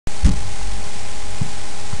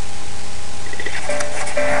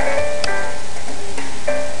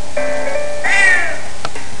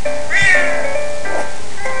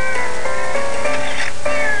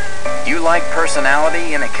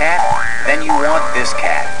personality in a cat? Then you want this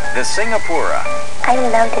cat, the Singapura. I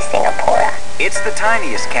love the Singapura. It's the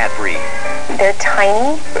tiniest cat breed. They're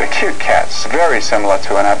tiny. They're cute cats, very similar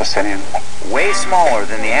to an Abyssinian. Way smaller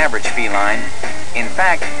than the average feline. In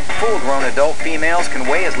fact, full-grown adult females can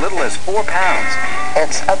weigh as little as 4 pounds.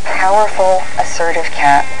 It's a powerful, assertive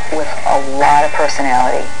cat with a lot of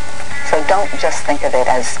personality. So don't just think of it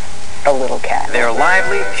as a little cat. They're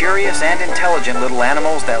lively, curious, and intelligent little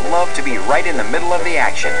animals that love to be right in the middle of the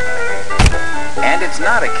action. And it's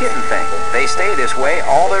not a kitten thing. They stay this way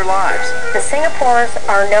all their lives. The Singaporas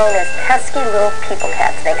are known as pesky little people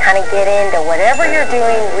cats. They kind of get into whatever you're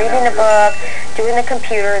doing, reading a book, doing the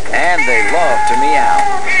computer. And they love to meow.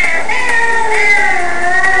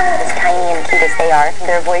 As tiny and cute as they are,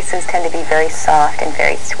 their voices tend to be very soft and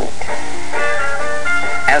very sweet.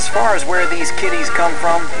 As far as where these kitties come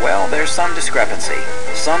from, well, there's some discrepancy.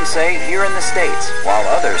 Some say here in the States, while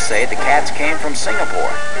others say the cats came from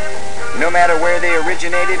Singapore. No matter where they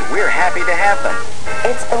originated, we're happy to have them.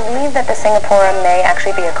 It's believed that the Singapura may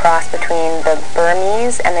actually be a cross between the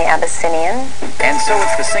Burmese and the Abyssinian. And so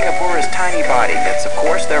it's the Singapura's tiny body that's, of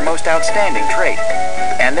course, their most outstanding trait.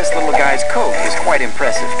 And this little guy's coat is quite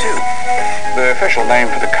impressive, too. The official name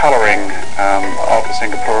for the coloring of the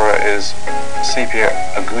Singapura is sepia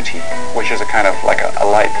agouti, which is a kind of like a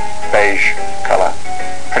light beige color.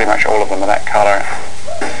 Pretty much all of them are that color.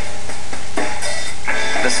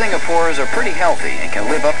 The Singaporas are pretty healthy and can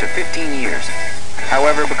live up to 15 years.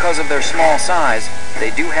 However, because of their small size,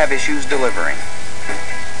 they do have issues delivering.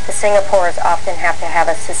 The Singaporas often have to have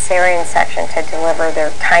a cesarean section to deliver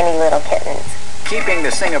their tiny little kittens. Keeping the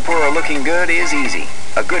Singapura looking good is easy.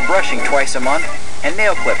 A good brushing twice a month and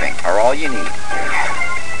nail clipping are all you need.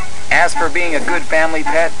 As for being a good family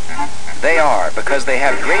pet, they are, because they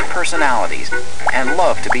have great personalities and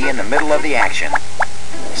love to be in the middle of the action.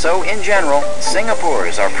 So, in general,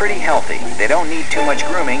 Singaporas are pretty healthy. They don't need too much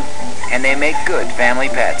grooming, and they make good family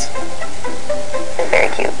pets. They're very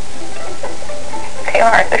cute. They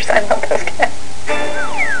are. I love those cats.